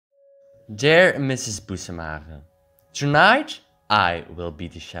Dear Mrs. Boesemare, tonight I will be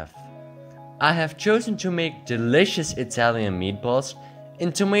the chef. I have chosen to make delicious Italian meatballs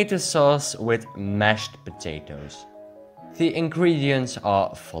in tomato sauce with mashed potatoes. The ingredients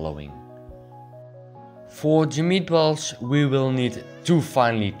are following. For the meatballs we will need 2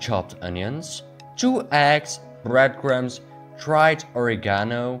 finely chopped onions, 2 eggs, breadcrumbs, dried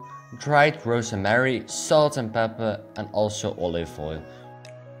oregano, dried rosemary, salt and pepper, and also olive oil.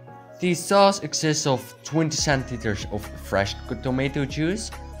 The sauce consists of 20 centiliters of fresh tomato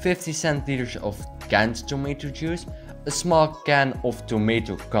juice, 50 centiliters of canned tomato juice, a small can of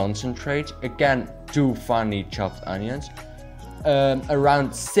tomato concentrate, again 2 finely chopped onions,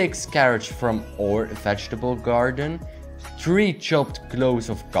 around 6 carrots from our vegetable garden, 3 chopped cloves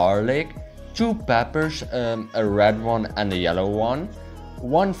of garlic, 2 peppers, a red one and a yellow one,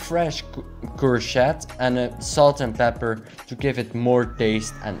 1 fresh courgette, and a salt and pepper to give it more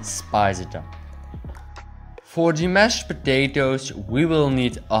taste and spice it up. For the mashed potatoes we will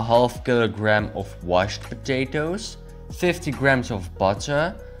need a half kilogram of washed potatoes, 50 grams of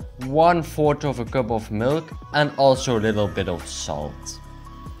butter, 1/4 of a cup of milk, and also a little bit of salt.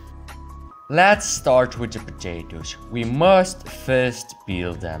 Let's start with the potatoes. We must first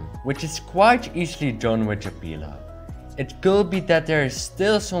peel them, which is quite easily done with a peeler. It could be that there is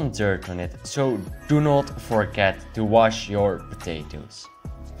still some dirt on it, so do not forget to wash your potatoes.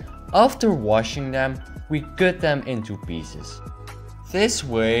 After washing them, we cut them into pieces. This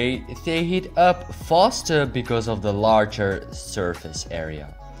way they heat up faster because of the larger surface area.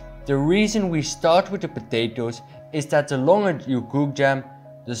 The reason we start with the potatoes is that the longer you cook them,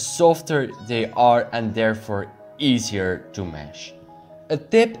 the softer they are and therefore easier to mash. A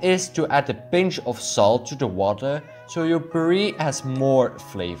tip is to add a pinch of salt to the water so your puree has more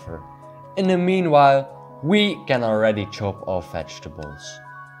flavor. In the meanwhile, we can already chop our vegetables.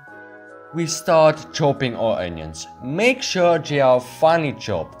 We start chopping our onions. Make sure they are finely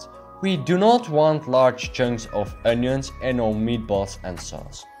chopped. We do not want large chunks of onions in our meatballs and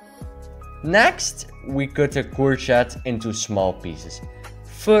sauce. Next, we cut the courgette into small pieces.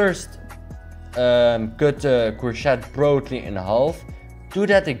 First, cut the courgette broadly in half. Do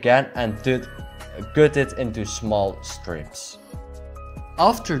that again and cut it into small strips.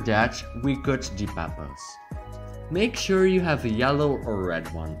 After that, we cut the peppers. Make sure you have a yellow or red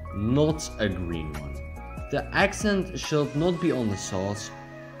one, not a green one. The accent should not be on the sauce.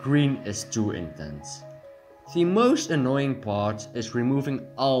 Green is too intense. The most annoying part is removing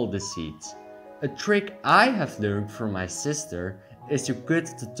all the seeds. A trick I have learned from my sister is to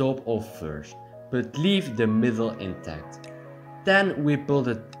cut the top off first, but leave the middle intact. Then we pull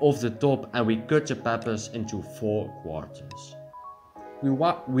it off the top and we cut the peppers into 4 quarters.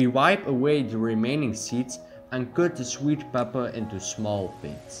 We wipe away the remaining seeds and cut the sweet pepper into small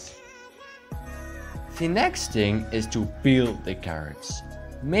bits. The next thing is to peel the carrots.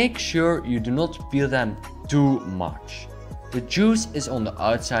 Make sure you do not peel them too much. The juice is on the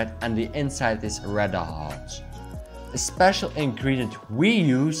outside and the inside is rather hard. A special ingredient we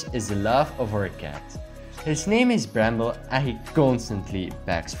use is the love of our cat. His name is Bramble and he constantly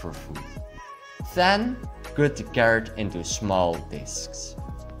begs for food. Then cut the carrot into small discs.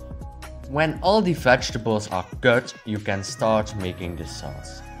 When all the vegetables are cut, you can start making the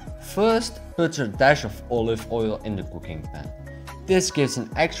sauce. First, put a dash of olive oil in the cooking pan. This gives an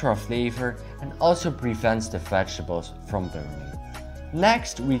extra flavor and also prevents the vegetables from burning.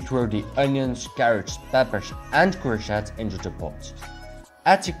 Next, we throw the onions, carrots, peppers and courgette into the pot.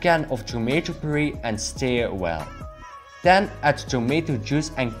 Add a can of tomato puree and stir well. Then add tomato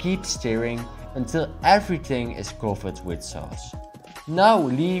juice and keep stirring until everything is covered with sauce. Now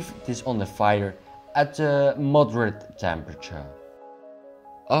leave this on the fire at a moderate temperature.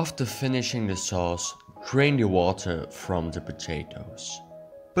 After finishing the sauce, drain the water from the potatoes.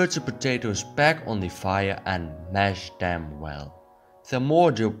 Put the potatoes back on the fire and mash them well. The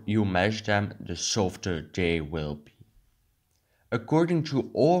more you mash them, the softer they will be. According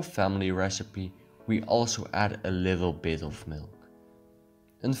to our family recipe, we also add a little bit of milk.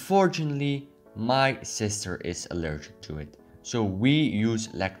 Unfortunately, my sister is allergic to it, so we use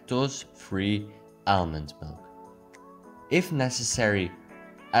lactose-free almond milk. If necessary,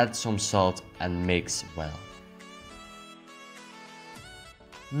 add some salt and mix well.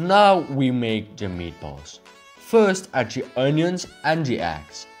 Now we make the meatballs. First add the onions and the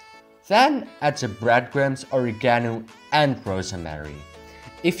eggs. Then add the breadcrumbs, oregano and rosemary.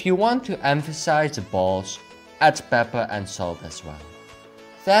 If you want to emphasize the balls, add pepper and salt as well.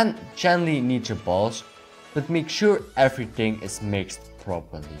 Then gently knead the balls, but make sure everything is mixed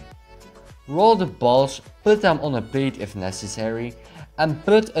properly. Roll the balls, put them on a plate if necessary, and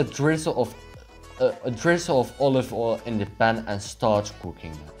put a drizzle of olive oil in the pan and start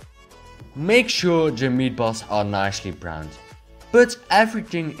cooking them. Make sure the meatballs are nicely browned. Put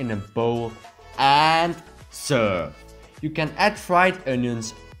everything in a bowl and serve. You can add fried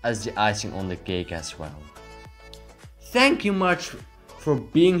onions as the icing on the cake as well. Thank you much for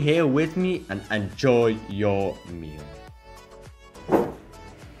being here with me and enjoy your meal.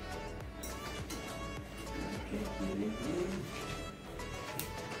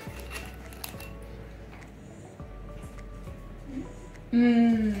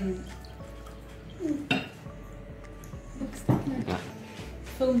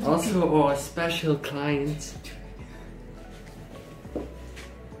 Also our special client.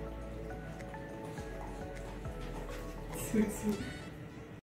 Sweet.